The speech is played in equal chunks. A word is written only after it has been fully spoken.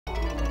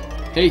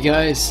Hey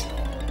guys,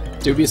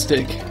 Dubious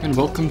Dick, and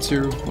welcome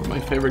to one of my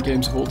favorite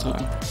games of all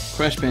time,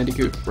 Crash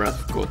Bandicoot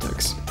Wrath of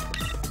Cortex.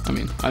 I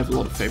mean, I have a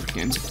lot of favorite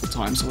games of all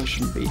time, so I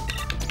shouldn't be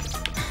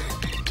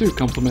too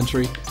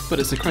complimentary, but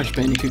it's a Crash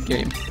Bandicoot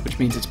game, which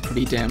means it's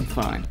pretty damn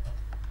fine.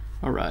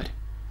 Alright,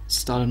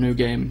 start a new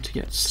game to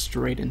get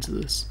straight into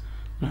this,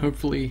 and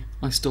hopefully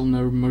I still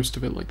know most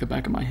of it like the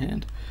back of my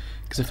hand,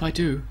 because if I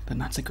do, then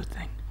that's a good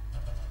thing.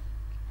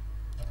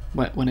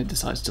 When it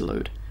decides to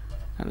load.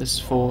 And this is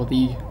for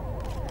the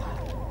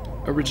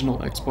original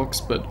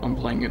Xbox, but I'm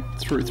playing it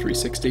through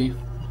 360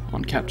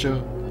 on capture.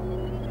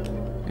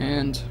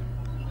 And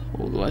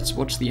well, let's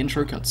watch the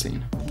intro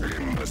cutscene.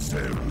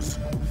 Imbeciles,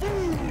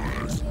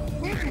 fools,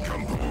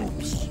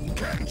 nincompoops!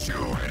 Can't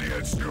you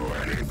idiots do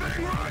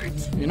anything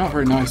right? You're not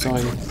very nice, are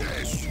you? Your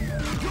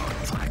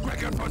track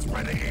record for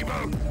spreading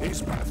evil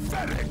is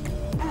pathetic.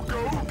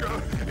 Ooga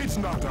ooga, it's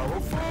not our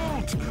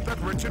fault that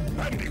Richard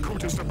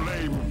Bandicoot is to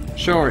blame.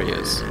 Sure he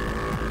is. I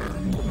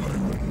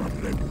will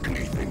not let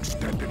anything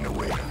stand in the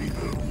way of evil.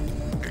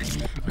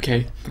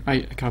 Okay,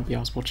 I can't be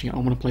asked watching it, I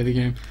want to play the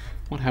game.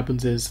 What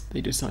happens is,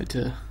 they decide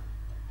to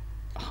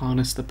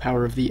harness the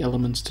power of the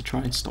elements to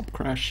try and stop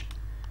Crash.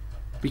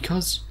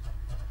 Because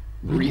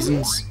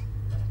reasons.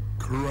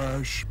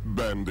 Crash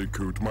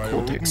Bandicoot, my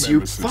Cortex, old you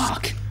nemesis.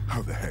 fuck!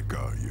 How the heck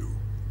are you?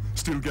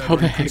 Still gathering How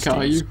the heck are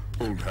crystals?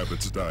 you? Old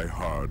habits die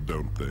hard,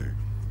 don't they?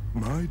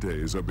 My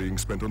days are being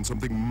spent on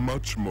something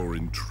much more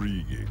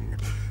intriguing.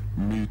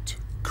 Meet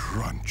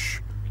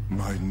Crunch,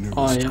 my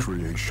newest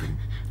creation.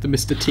 The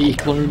Mr. T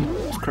clone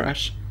of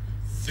Crash.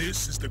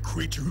 This is the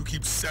creature who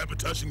keeps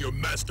sabotaging your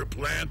master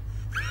plan?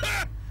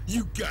 Ha!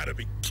 You gotta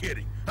be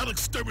kidding! I'll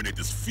exterminate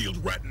this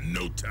field rat in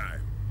no time!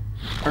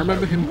 I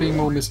remember him being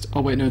more Mr.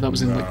 Oh wait, no, that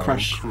was in like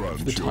Crash Crunch,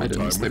 of the your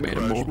Titans. time They with made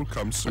him Crash more will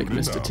come like soon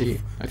Mr. T,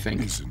 enough. I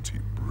think. Isn't he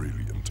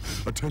brilliant?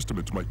 A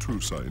testament to my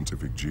true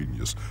scientific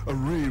genius. A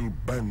real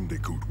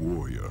Bandicoot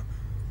warrior.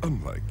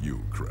 Unlike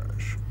you,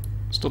 Crash.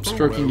 Stop Oh,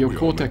 stroking well, your we all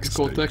Cortex, make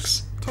Cortex.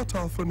 mistakes.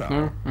 Ta-ta for now.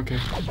 No? Okay.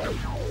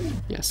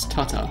 Yes,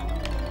 Tata.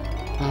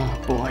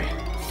 Ah, boy.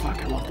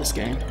 Fuck, I love this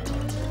game.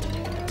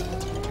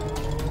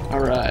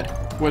 Alright,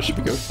 where should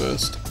we go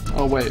first?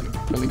 Oh wait,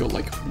 we only got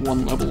like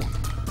one level.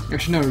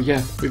 Actually no,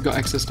 yeah, we've got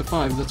access to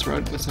 5, that's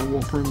right, that's how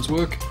warp rooms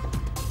work.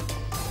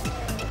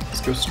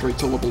 Let's go straight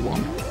to level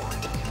 1.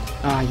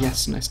 Ah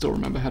yes, and I still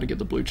remember how to get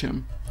the blue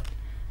gem.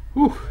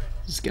 Whew,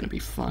 this is gonna be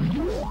fun.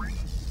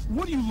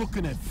 What are you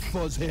looking at,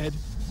 fuzzhead?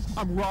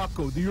 I'm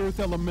Rocco, the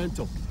Earth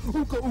Elemental.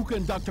 Uka Uka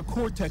and Dr.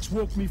 Cortex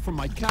woke me from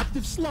my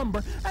captive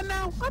slumber, and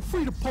now I'm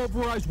free to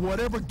pulverize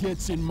whatever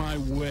gets in my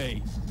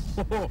way.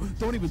 Oh,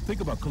 don't even think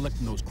about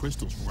collecting those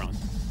crystals, Runt.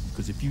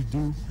 Because if you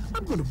do,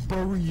 I'm gonna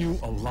bury you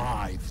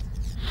alive.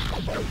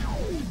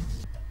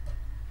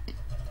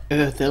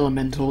 Earth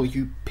Elemental,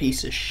 you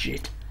piece of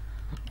shit.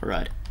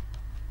 Alright.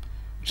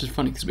 Which is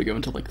funny because we go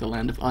into like the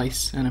land of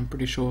ice, and I'm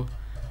pretty sure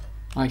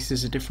ice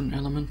is a different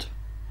element.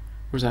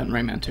 Or is that in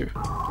Rayman 2?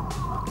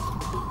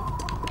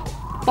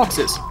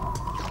 Boxes! Is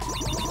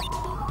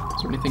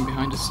there anything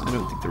behind us? I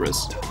don't think there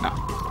is. No.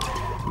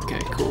 Okay,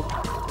 cool.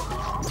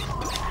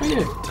 Oh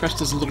yeah, Crash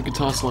does a little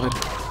guitar slide.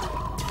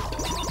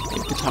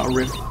 Like guitar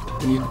riff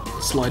when you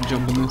slide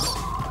jump in this.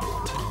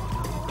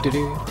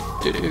 Do-do,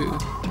 do-do.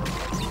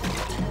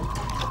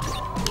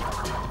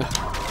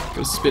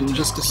 Gotta spin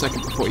just a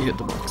second before you hit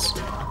the box.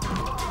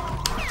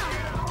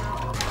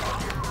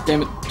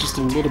 Damn it, just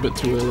a little bit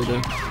too early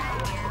there.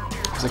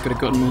 Because I could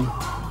have gotten an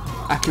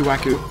Acct.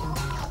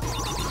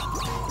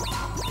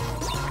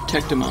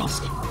 Protector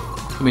mask.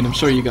 I mean, I'm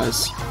sure you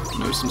guys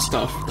know some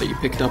stuff that you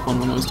picked up on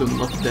when I was doing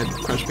Left 4 Dead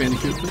Crash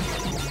Bandicoot, but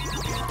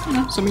you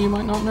know, some of you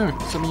might not know.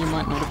 Some of you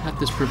might not have had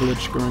this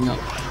privilege growing up.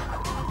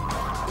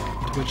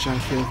 To which I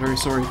feel very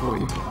sorry for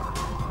you.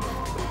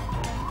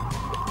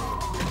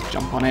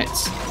 Jump on it.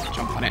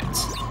 Jump on it.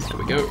 There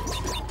we go.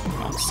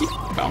 Bouncy,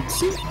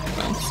 bouncy,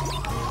 bouncy.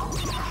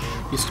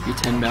 Used to be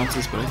 10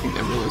 bounces, but I think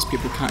I realized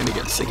people kind of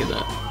get sick of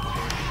that.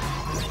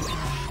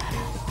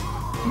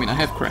 I mean, I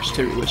have Crash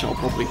 2, which I'll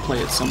probably play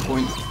at some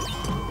point.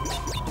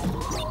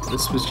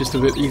 This was just a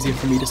bit easier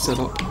for me to set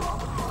up.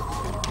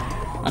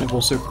 And I've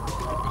also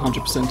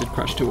 100%ed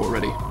Crash 2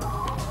 already.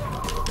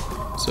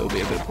 So it'll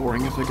be a bit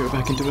boring if I go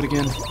back into it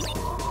again.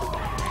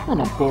 Well,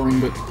 not boring,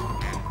 but...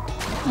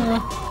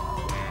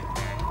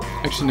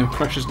 Actually, no,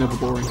 Crash is never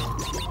boring.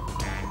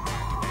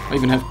 I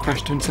even have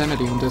Crash to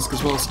Insanity on disc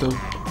as well still.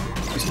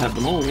 Used to have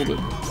them all, but...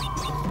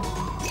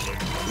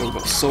 they all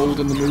got sold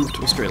in the move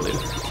to Australia.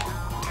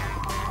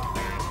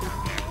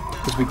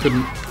 Because we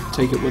couldn't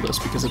take it with us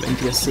because of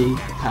NTSC,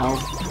 PAL,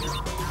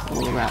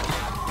 all of that. Oh,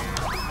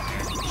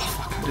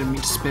 fuck, I didn't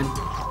mean to spin.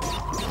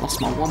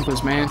 Lost my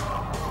Wumpas, man.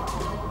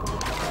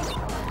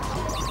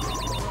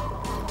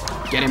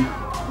 Get him.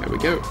 There we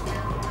go.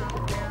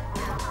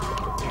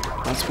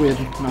 That's weird,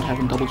 not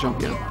having double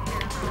jump yet.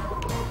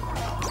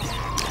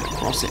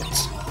 Cross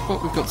it. Well,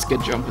 we've got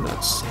skid jump, and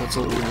that's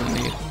all we really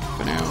need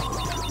for now.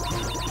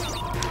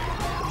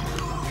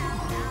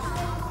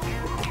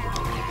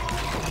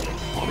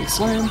 Body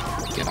slam.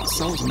 Get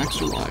ourselves an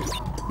extra life.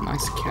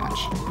 Nice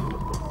catch.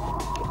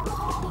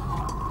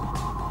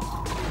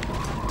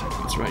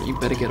 That's right, you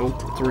better get all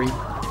 3.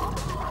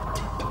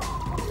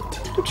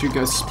 Don't you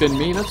guys spin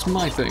me, that's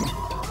my thing.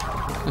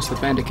 That's the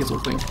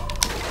Bandikizzle thing.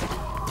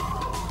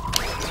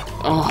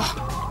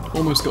 Ah,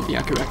 almost got the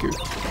Acct.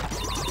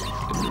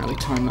 Didn't really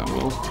time that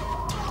well.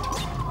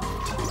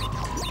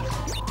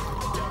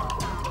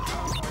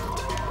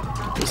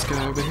 Get this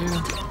guy over here.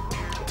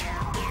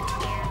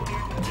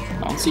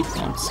 Bouncy,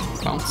 bounce,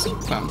 bounce,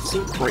 bounce,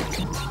 break.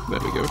 There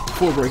we go.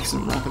 4 breaks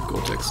in Wrath of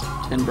Cortex,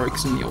 10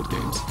 breaks in the old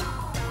games.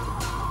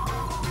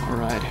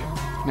 Alright,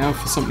 now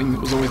for something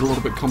that was always a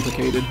little bit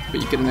complicated,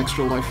 but you get an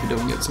extra life for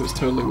doing it, so it's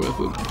totally worth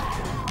it.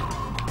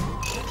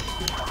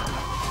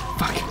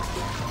 Fuck.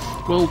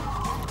 Well,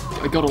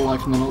 I got a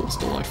life and then I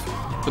lost a life.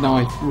 But now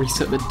I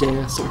reset the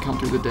dare, so I can't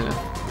do the dare.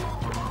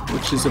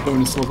 Which is a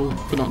bonus level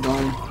for not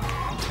dying.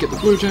 To get the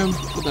blue gem,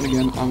 but then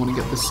again, I want to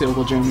get the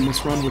silver gem in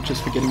this run, which is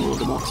for getting all of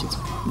the boxes.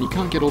 And you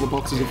can't get all the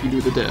boxes if you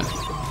do the dare.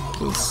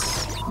 So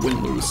it's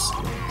win-lose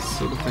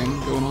sort of thing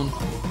going on.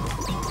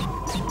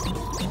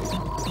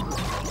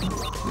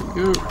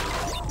 There we go.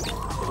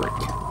 Break.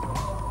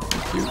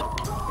 Thank you.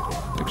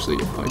 Actually,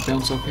 if I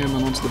bounce off him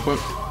and onto the boat.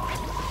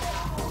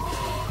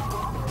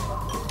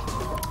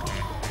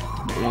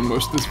 I want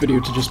most of this video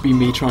to just be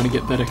me trying to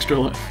get that extra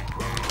life.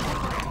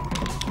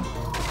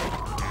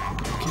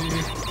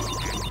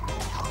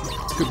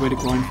 Good way to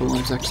grind for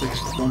lives actually,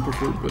 because it's one per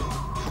fruit, but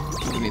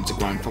nobody needs to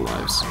grind for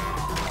lives.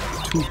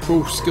 2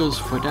 pro skills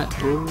for that,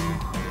 bro.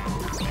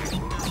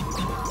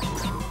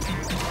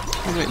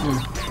 Oh wait, no.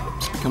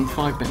 It's become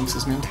 5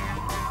 bounces now.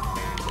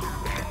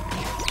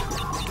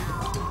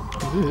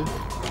 Ugh.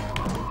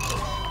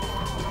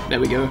 There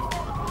we go.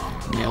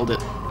 Nailed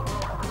it.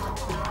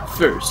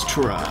 First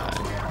try.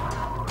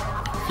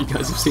 If you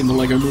guys have seen the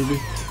Lego movie,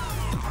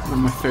 one of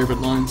my favorite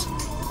lines.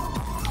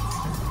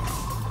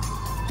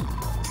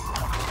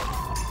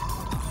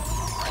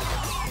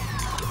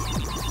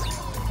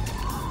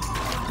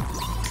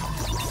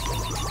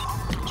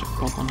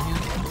 Up on here.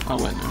 Oh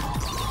wait, no.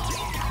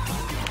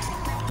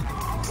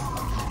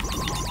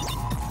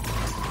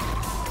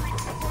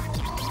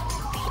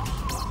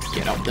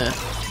 Get up there.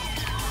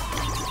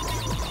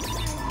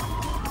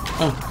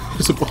 Oh,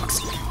 there's a box.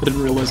 I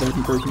didn't realize I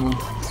hadn't broken one.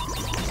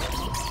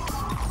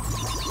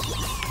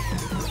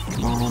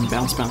 Come on,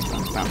 bounce, bounce,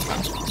 bounce, bounce,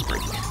 bounce, bounce,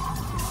 break.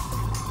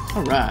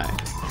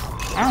 Alright.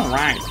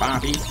 Alright,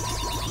 Bobby.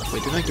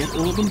 Wait, did I get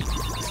all of them?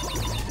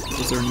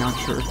 Was there not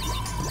sure?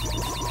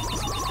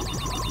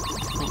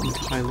 Not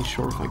entirely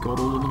sure if I got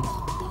all of them.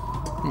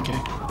 Okay.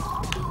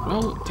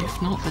 Well,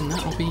 if not, then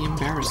that'll be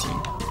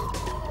embarrassing.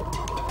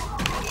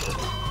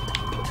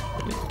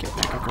 Get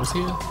back across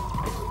here.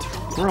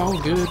 We're all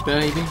good,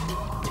 baby.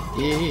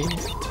 Yeah.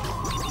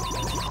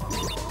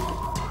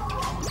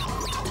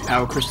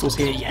 Power crystals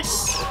here,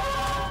 yes.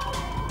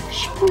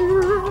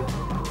 Sure.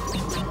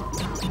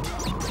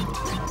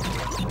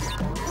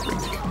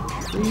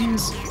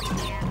 Please.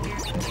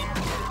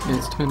 Yeah,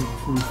 it's turned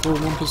from 4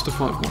 Wumpas to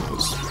 5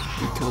 Wumpas.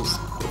 Because,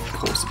 of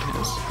course it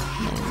has.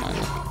 Knowing my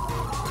luck.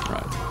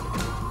 Right.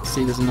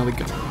 See, there's another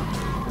guy.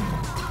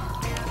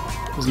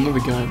 There's another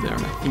guy up there,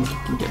 and I think you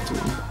can get to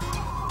him.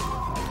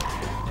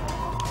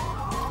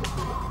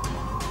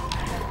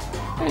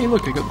 Hey,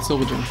 look, I got the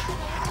silver gem.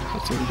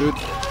 That's all good.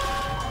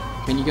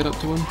 Can you get up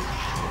to him?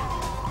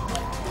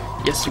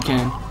 Yes, you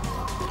can.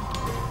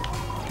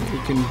 You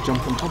can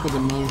jump on top of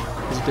him, though.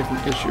 It's a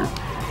different issue.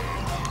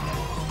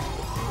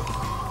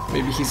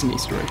 Maybe he's an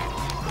Easter egg.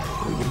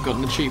 Or we would have got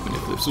an achievement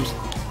if this was a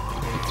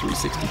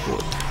 360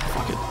 port.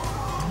 Fuck it.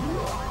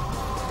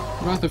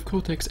 Wrath of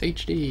Cortex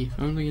HD,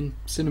 only in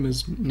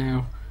cinemas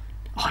now.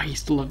 Oh, I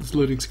used to love this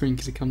loading screen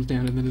because it comes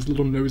down and then his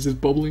little nose is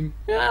bubbling.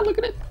 Ah, look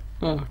at it!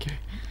 Oh, okay.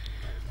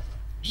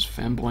 Just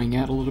fanboying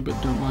out a little bit,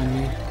 don't mind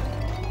me.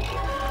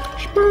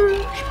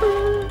 Spur,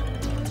 spur.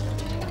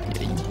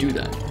 Yeah, you do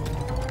that.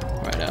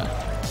 Right,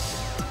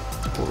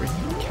 before we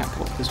cap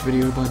off this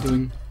video by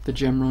doing the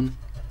gem run.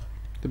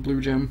 The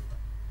blue gem.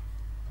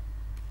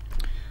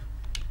 I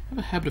have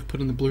a habit of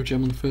putting the blue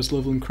gem on the first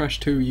level. In Crash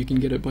 2 you can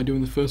get it by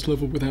doing the first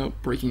level without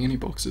breaking any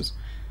boxes.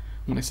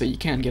 When I say you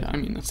can get it, I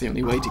mean that's the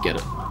only way to get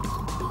it.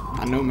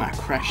 I know my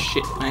Crash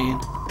shit, man.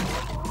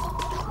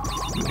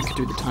 I mean, I could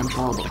do the time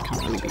trial, but I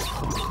can't really be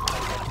fucked.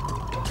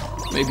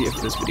 Maybe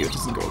if this video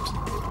doesn't go up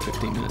to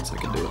 15 minutes I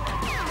can do it.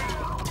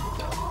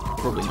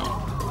 Probably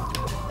not.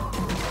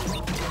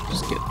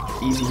 Just get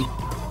easy.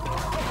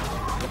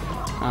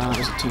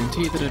 There's a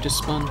TNT that I just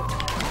spun.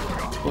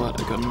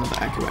 But I got another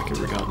Acct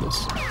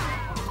regardless.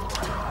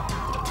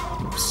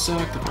 It would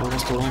suck that I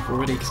lost a life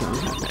already because I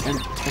would have to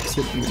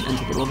exit and then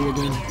enter the level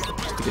again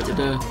just to get the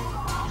dare.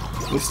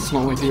 At least it's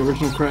not like the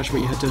original Crash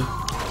where you had to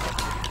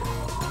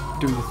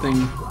do the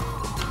thing,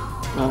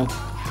 had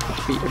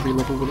to beat every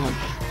level without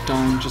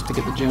dying just to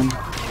get the gem.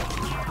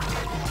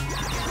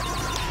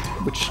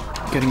 Which,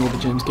 getting all the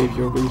gems gave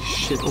you a really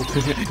shit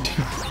alternate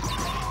ending.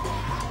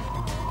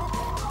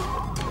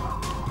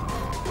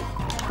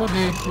 But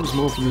hey, it was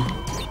more for the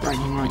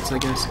bragging rights, I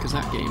guess, because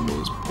that game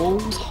was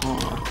balls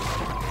hard.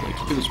 Like,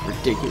 it was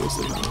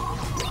ridiculously hard.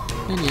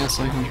 And yes,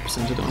 I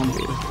 100%ed it on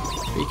beta,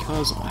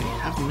 because I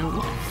have no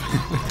life.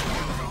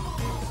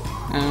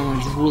 I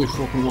just really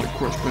fucking like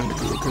Crash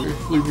Bandicoot, okay?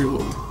 Leave me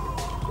alone.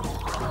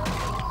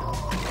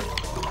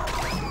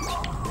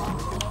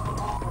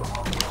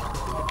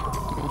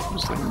 Well,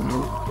 just letting you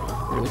know,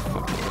 I really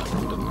fucked up that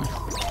one, didn't I?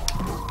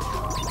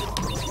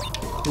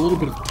 A little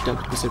bit of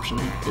depth perception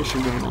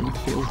issue going on, I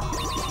feel. I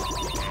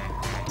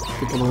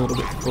think I'm a little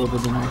bit further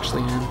than I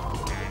actually am.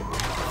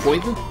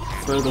 Further?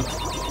 Further.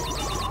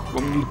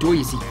 What are you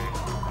doing?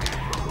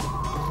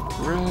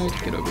 Right,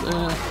 get over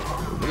there,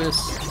 over this.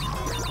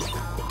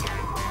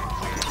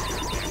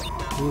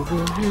 Over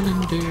hill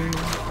and dale.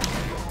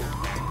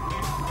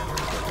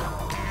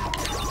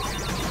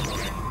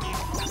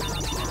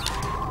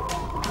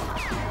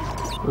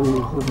 Oh,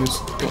 almost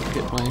got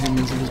hit by him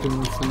as he was doing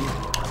the thing.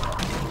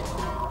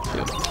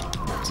 Yep.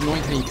 It's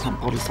annoying how you can't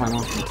body slam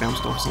after you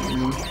bounced off something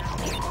though.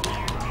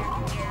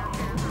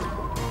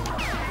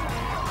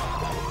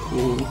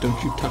 Oh,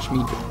 don't you touch me,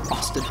 you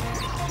bastard.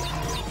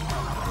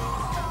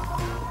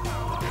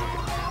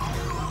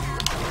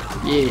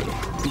 Yeah,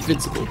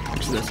 invincible.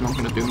 Actually, that's not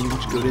going to do me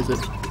much good, is it?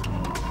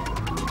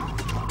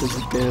 There's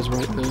the bears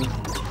right there.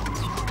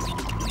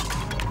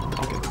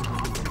 Okay.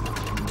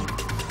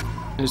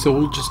 And it's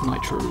all just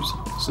nitros,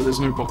 so there's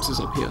no boxes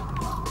up here.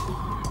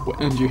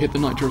 And you hit the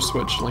nitro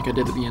switch like I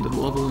did at the end of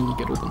the level and you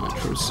get all the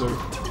nitros, so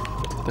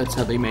that's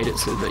how they made it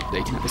so that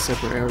they can have a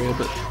separate area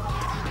but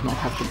not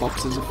have the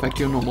boxes affect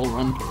your normal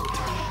run.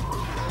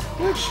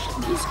 Which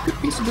is a good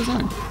piece of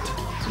design.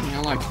 Something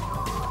I like.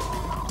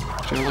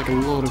 I like a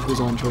lot of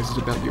design choices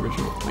about the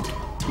original, like,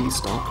 these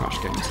style Crash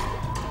games.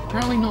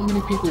 Apparently not many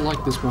people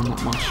like this one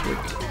that much,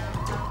 like,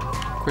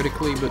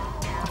 critically, but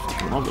I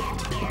fucking love it.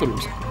 I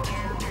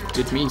thought it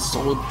did me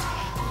solid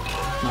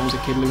when I was a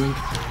kid, Louie. You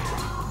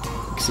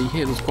can see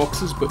here, there's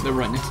boxes, but they're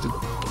right next to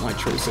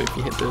Nitro, so if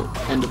you hit the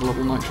end of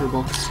level Nitro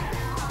box,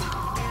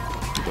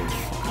 you don't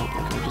fuck up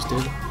like I just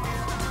did,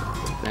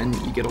 then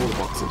you get all the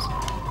boxes.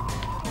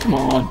 Come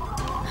on!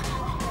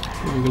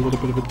 Having a little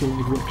bit of a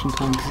delayed reaction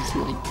time because it's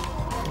late.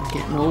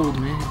 Getting old,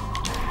 man.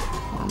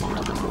 Or I'm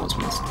older than I was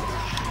when I started.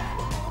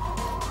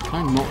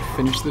 Can I not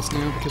finish this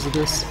now because of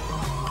this?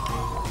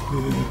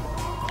 Maybe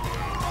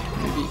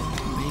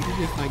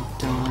if I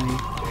die...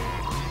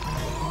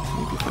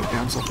 Maybe if I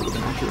bounce off it with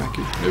an Acct.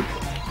 Nope.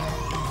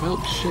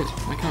 Well, shit.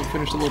 I can't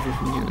finish the level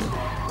from here now.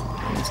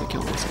 Unless I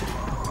kill myself.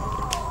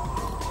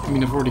 I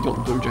mean, I've already got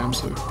the blue jam,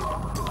 so...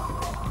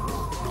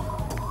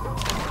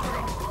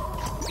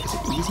 Is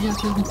it easier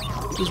to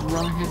just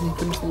run ahead and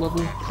finish the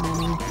level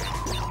normally?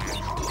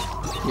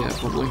 Yeah,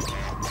 probably.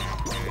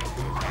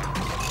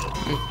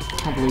 I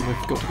can't believe I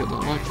forgot to get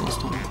that life last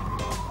time.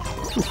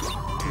 Oof,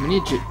 I'm an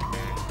idiot.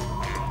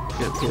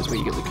 Yeah, here's where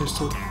you get the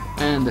crystal.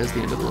 And there's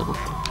the end of the level.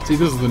 See,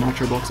 this is the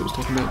nitro box I was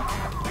talking about.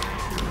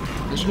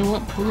 And you know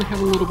what? Probably have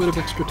a little bit of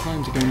extra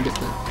time to go and get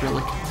that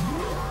relic.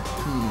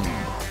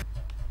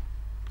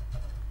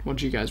 What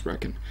do you guys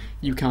reckon?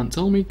 You can't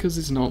tell me because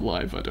it's not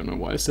live. I don't know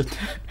why I said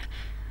that.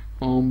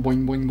 Boing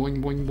boing boing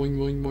boing boing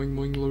boing boing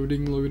boing,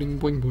 loading,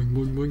 boing boing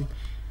boing boing.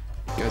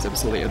 You guys ever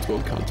saw the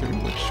Edgeworld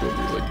cartoon, like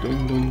shortly, like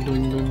doing doing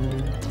doing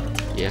doing.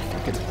 Yeah,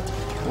 fuck it.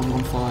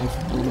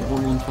 115, element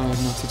 115,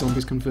 Nazi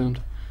zombies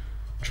confirmed.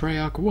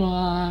 TWoC,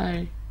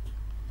 why?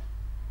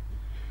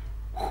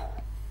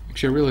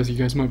 Actually, I realise you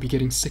guys might be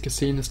getting sick of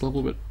seeing this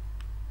level, but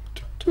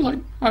too late.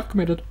 I've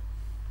committed.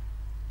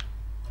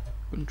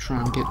 I'm gonna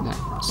try and get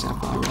that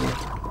sapphire relic.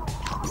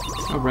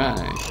 Alright.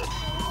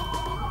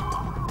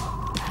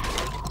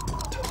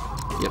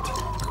 Yep,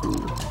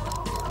 cool.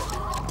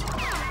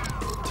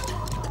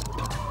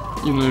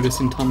 You'll notice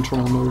in time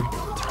trial mode,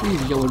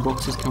 these yellow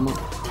boxes come up,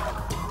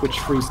 which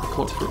frees the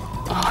clock for it.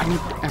 Ah, I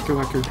need Acct.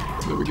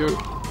 There we go.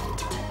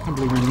 Can't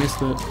believe I missed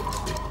that.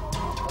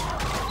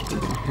 We're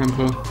gonna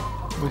hamper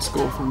my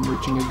score from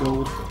reaching a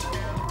gold.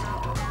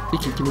 I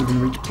think you can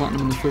even reach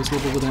platinum in the first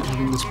level without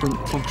having the sprint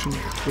function,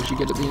 which you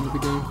get at the end of the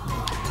game.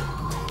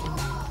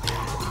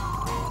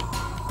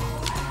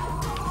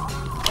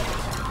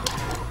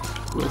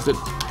 Worth it.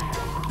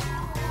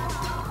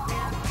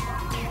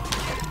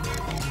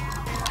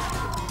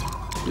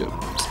 Yep,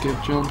 skip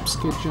jump,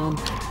 skip jump.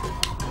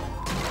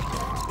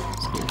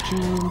 Skip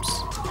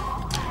jumps.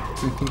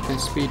 I think they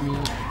speed me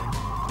up.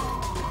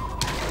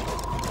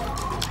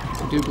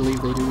 I do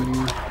believe they do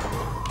anyway.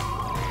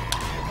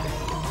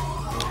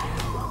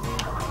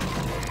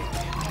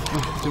 Oh,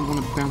 I don't want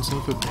to bounce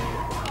off it.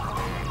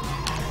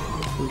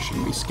 We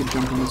shouldn't be skip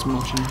jumping as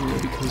much in here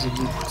because of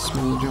the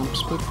smaller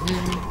jumps, but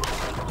yeah.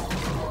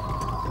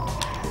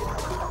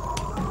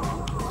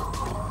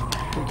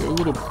 There we go, a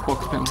little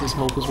box bounces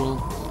help as well.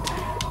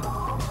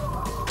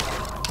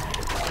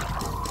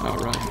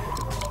 Alright.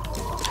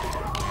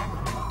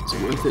 Is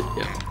it worth it?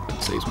 Yeah,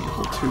 that saves me a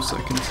whole 2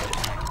 seconds.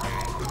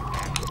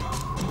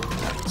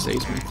 That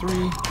saves me 3,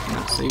 and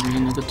that saves me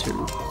another 2.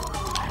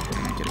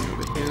 I'm getting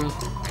over here.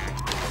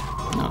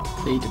 No,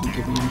 they didn't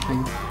give me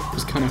anything. I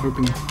was kind of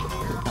hoping that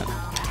that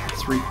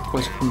 3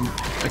 question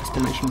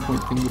exclamation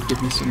point thing would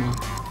give me some,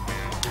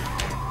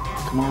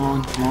 come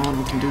on,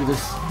 we can do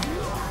this.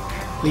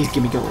 Please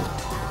give me gold.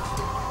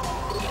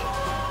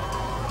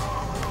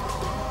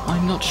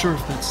 I'm not sure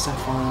if that's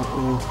sapphire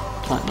or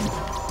platinum,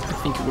 I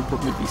think it would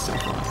probably be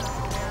sapphire.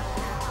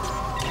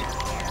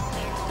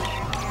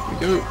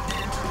 Here we go.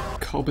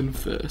 Carbon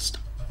first.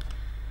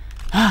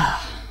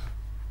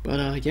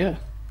 But yeah,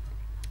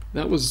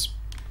 that was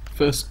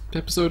first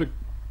episode of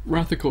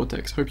Wrath of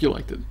Cortex. Hope you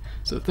liked it.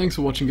 So thanks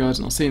for watching, guys,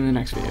 and I'll see you in the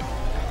next video.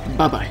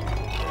 Bye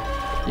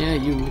bye. Yeah,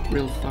 you look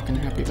real fucking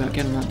happy about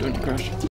getting that, don't you, Crash?